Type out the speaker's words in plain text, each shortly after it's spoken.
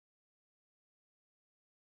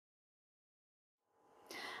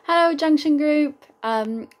Hello Junction Group,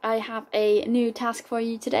 I have a new task for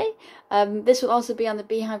you today. This will also be on the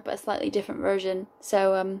B-Hive but a slightly different version,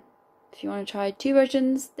 so if you want to try two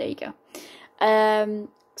versions, there you go.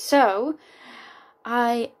 So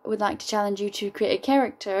I would like to challenge you to create a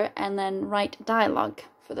character and then write dialogue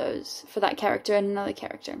for that character and another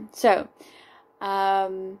character. So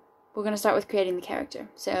we're going to start with creating the character.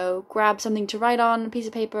 So grab something to write on, a piece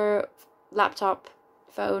of paper, laptop,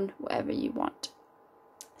 phone, whatever you want.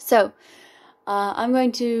 So, I'm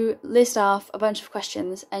going to list off a bunch of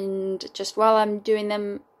questions, and just while I'm doing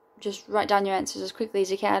them, just write down your answers as quickly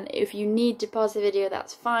as you can. If you need to pause the video,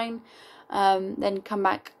 that's fine. Then come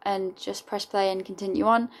back and just press play and continue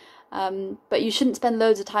on. But you shouldn't spend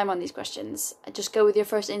loads of time on these questions. Just go with your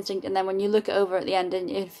first instinct, and then when you look it over at the end, and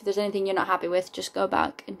if there's anything you're not happy with, just go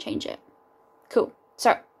back and change it. Cool.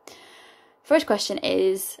 So, first question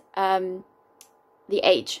is the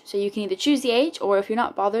age. So you can either choose the age, or if you're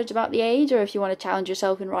not bothered about the age, or if you want to challenge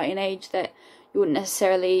yourself and write an age that you wouldn't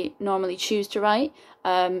necessarily normally choose to write,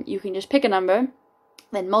 you can just pick a number,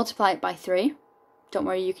 then multiply it by 3. Don't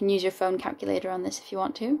worry, you can use your phone calculator on this if you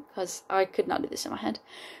want to, because I could not do this in my head.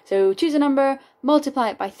 So choose a number,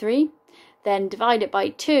 multiply it by 3, then divide it by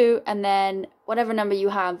 2, and then whatever number you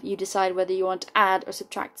have, you decide whether you want to add or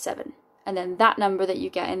subtract 7. And then that number that you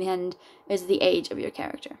get in the end is the age of your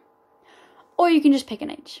character. Or you can just pick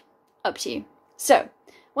an age. Up to you. So,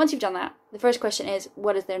 once you've done that, the first question is,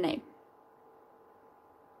 what is their name?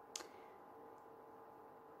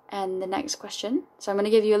 And the next question, so I'm going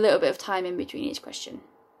to give you a little bit of time in between each question.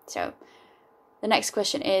 So, the next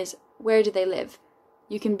question is, where do they live?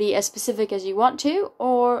 You can be as specific as you want to,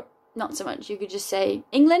 or not so much. You could just say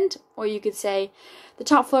England, or you could say the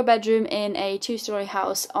top floor bedroom in a 2-story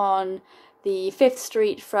house on the 5th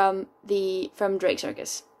Street from Drake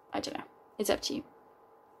Circus. I don't know. It's up to you.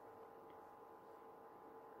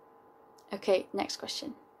 Okay, next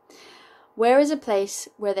question. Where is a place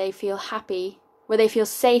where they feel happy, where they feel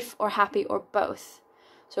safe or happy, or both?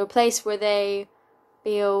 So a place where they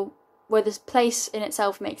feel, where this place in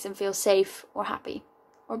itself makes them feel safe or happy,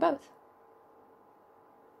 or both.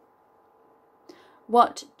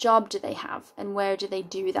 What job do they have, and where do they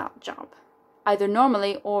do that job? Either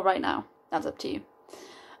normally or right now. That's up to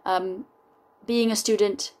you. Being a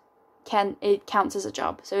student, it counts as a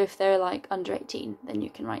job. So if they're like under 18, then you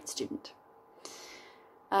can write student.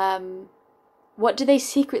 What do they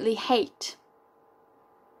secretly hate?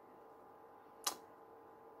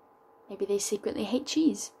 Maybe they secretly hate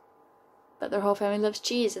cheese, but their whole family loves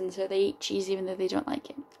cheese, and so they eat cheese even though they don't like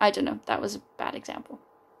it. I don't know, that was a bad example.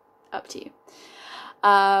 Up to you.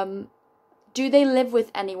 Do they live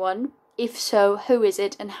with anyone? If so, who is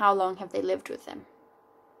it, and how long have they lived with them?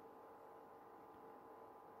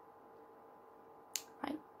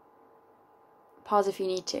 Pause if you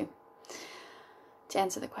need to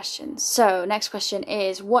answer the question. So next question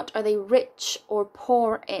is, what are they rich or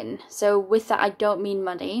poor in? So with that, I don't mean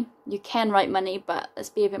money. You can write money, but let's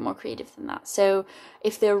be a bit more creative than that. So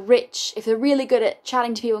if they're rich, if they're really good at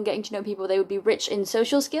chatting to people and getting to know people, they would be rich in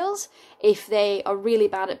social skills. If they are really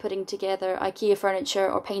bad at putting together IKEA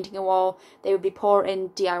furniture or painting a wall, they would be poor in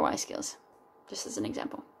DIY skills, just as an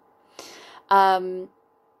example.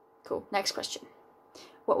 Cool. Next question.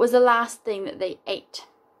 What was the last thing that they ate?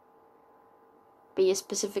 Be as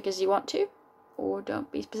specific as you want to, or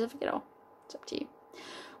don't be specific at all. It's up to you.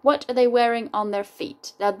 What are they wearing on their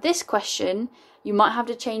feet? Now this question, you might have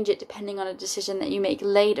to change it depending on a decision that you make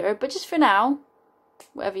later, but just for now,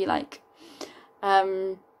 whatever you like.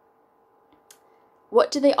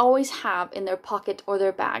 What do they always have in their pocket or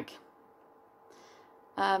their bag?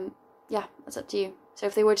 Yeah, that's up to you. So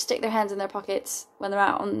if they were to stick their hands in their pockets when they're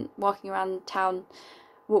out and walking around town,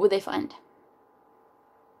 what would they find?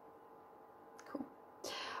 Cool.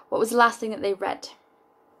 What was the last thing that they read?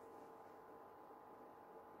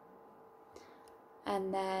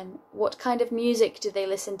 And then, what kind of music do they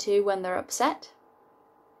listen to when they're upset?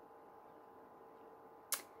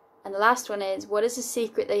 And the last one is, what is a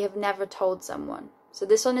secret they have never told someone? So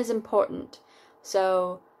this one is important.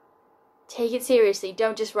 So take it seriously.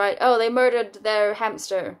 Don't just write, oh, they murdered their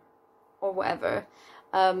hamster, or whatever.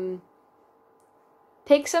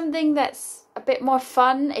 Pick something that's a bit more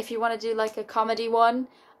fun if you want to do like a comedy one,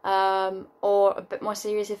 or a bit more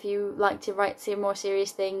serious if you like to write some more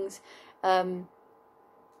serious things.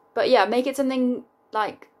 But yeah, make it something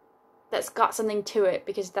like that's got something to it,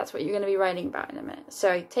 because that's what you're going to be writing about in a minute.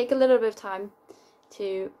 So take a little bit of time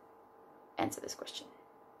to answer this question.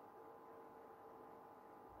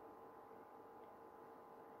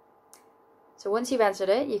 So once you've answered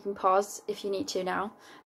it, you can pause if you need to now.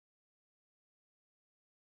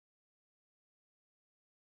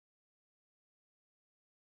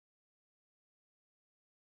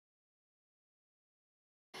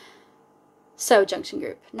 So, Junction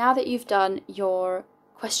Group, now that you've done your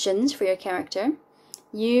questions for your character,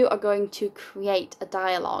 you are going to create a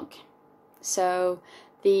dialogue. So,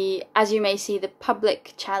 as you may see, the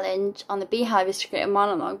public challenge on the B-Hive is to create a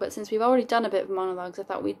monologue, but since we've already done a bit of monologues, I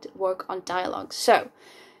thought we'd work on dialogue. So,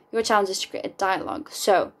 your challenge is to create a dialogue.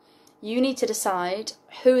 So, you need to decide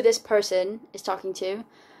who this person is talking to.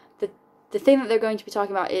 The thing that they're going to be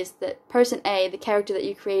talking about is that person A, the character that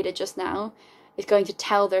you created just now, is going to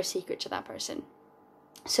tell their secret to that person.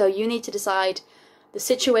 So you need to decide the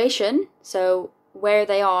situation, so where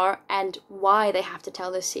they are and why they have to tell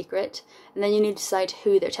this secret, and then you need to decide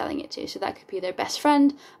who they're telling it to. So that could be their best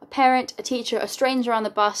friend, a parent, a teacher, a stranger on the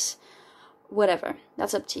bus, whatever.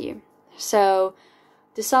 That's up to you. So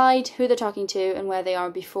decide who they're talking to and where they are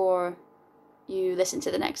before you listen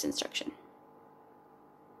to the next instruction.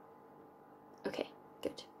 Okay,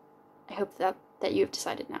 good. I hope that you have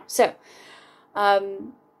decided now. So,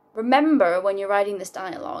 remember when you're writing this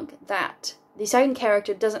dialogue that the second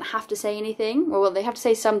character doesn't have to say anything, or well, they have to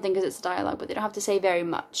say something because it's a dialogue, but they don't have to say very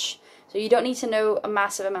much. So you don't need to know a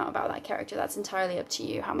massive amount about that character. That's entirely up to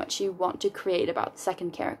you, how much you want to create about the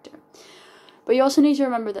second character. But you also need to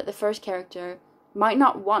remember that the first character might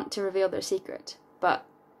not want to reveal their secret, but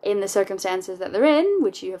in the circumstances that they're in,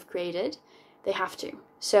 which you have created, they have to.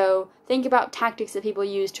 So think about tactics that people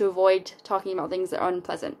use to avoid talking about things that are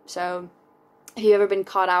unpleasant. So if you've ever been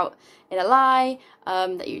caught out in a lie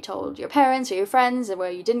that you told your parents or your friends, or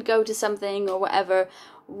where you didn't go to something or whatever,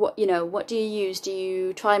 what do you use? Do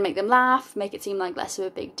you try and make them laugh, make it seem like less of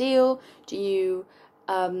a big deal? Do you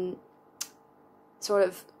sort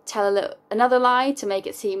of tell another lie to make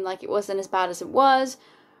it seem like it wasn't as bad as it was?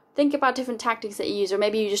 Think about different tactics that you use, or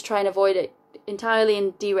maybe you just try and avoid it entirely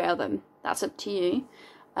and derail them. That's up to you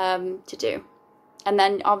to do. And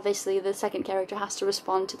then obviously the second character has to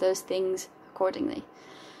respond to those things accordingly.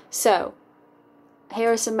 So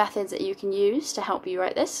here are some methods that you can use to help you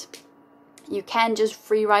write this. You can just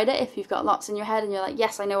free write it if you've got lots in your head and you're like,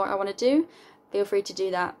 yes, I know what I want to do. Feel free to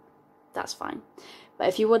do that. That's fine. But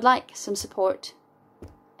if you would like some support,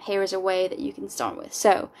 here is a way that you can start with.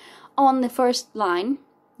 So on the first line,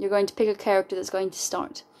 you're going to pick a character that's going to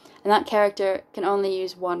start. And that character can only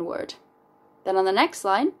use one word. Then on the next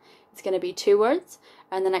line, it's going to be 2 words,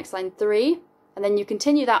 and the next line 3, and then you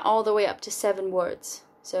continue that all the way up to 7 words.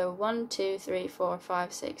 So 1, 2, 3, 4,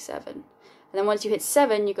 5, 6, 7. And then once you hit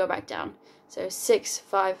 7, you go back down. So 6,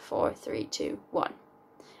 5, 4, 3, 2, 1.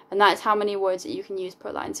 And that's how many words that you can use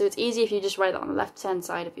per line. So it's easy if you just write it on the left-hand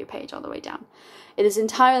side of your page all the way down. It is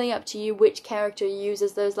entirely up to you which character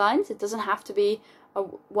uses those lines. It doesn't have to be a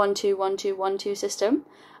 1, 2, 1, 2, 1, 2 system,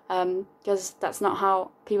 because that's not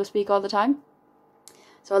how people speak all the time.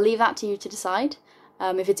 So I'll leave that to you to decide.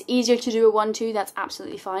 If it's easier to do a 1, 2, that's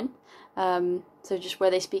absolutely fine. So just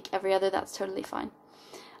where they speak every other, that's totally fine.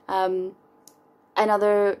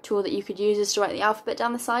 Another tool that you could use is to write the alphabet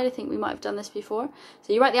down the side. I think we might have done this before.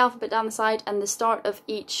 So you write the alphabet down the side, and the start of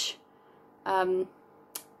each...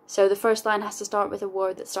 so the first line has to start with a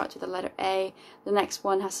word that starts with the letter A. The next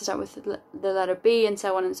one has to start with the letter B, and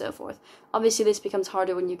so on and so forth. Obviously this becomes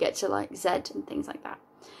harder when you get to like Z and things like that.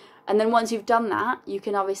 And then once you've done that, you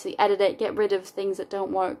can obviously edit it, get rid of things that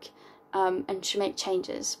don't work, and make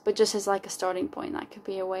changes. But just as like a starting point, that could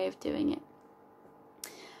be a way of doing it.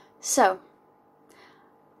 So,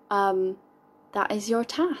 that is your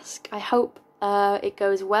task. I hope it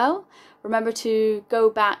goes well. Remember to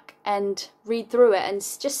go back and read through it and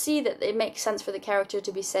just see that it makes sense for the character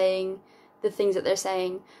to be saying the things that they're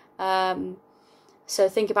saying. So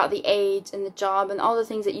think about the age and the job and all the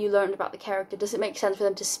things that you learned about the character. Does it make sense for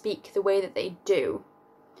them to speak the way that they do?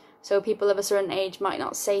 So people of a certain age might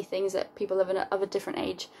not say things that people of a different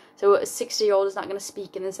age. So a 60-year-old is not going to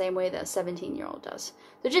speak in the same way that a 17-year-old does.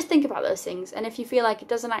 So just think about those things. And if you feel like it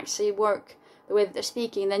doesn't actually work the way that they're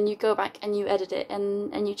speaking, then you go back and you edit it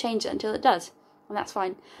and you change it until it does. And that's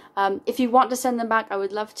fine. If you want to send them back, I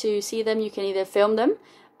would love to see them. You can either film them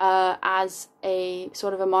as a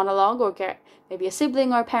sort of a monologue, or get maybe a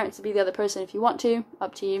sibling or a parent to be the other person if you want to,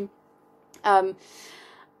 up to you.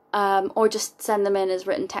 Or just send them in as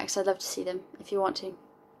written text. I'd love to see them if you want to.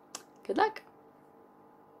 Good luck.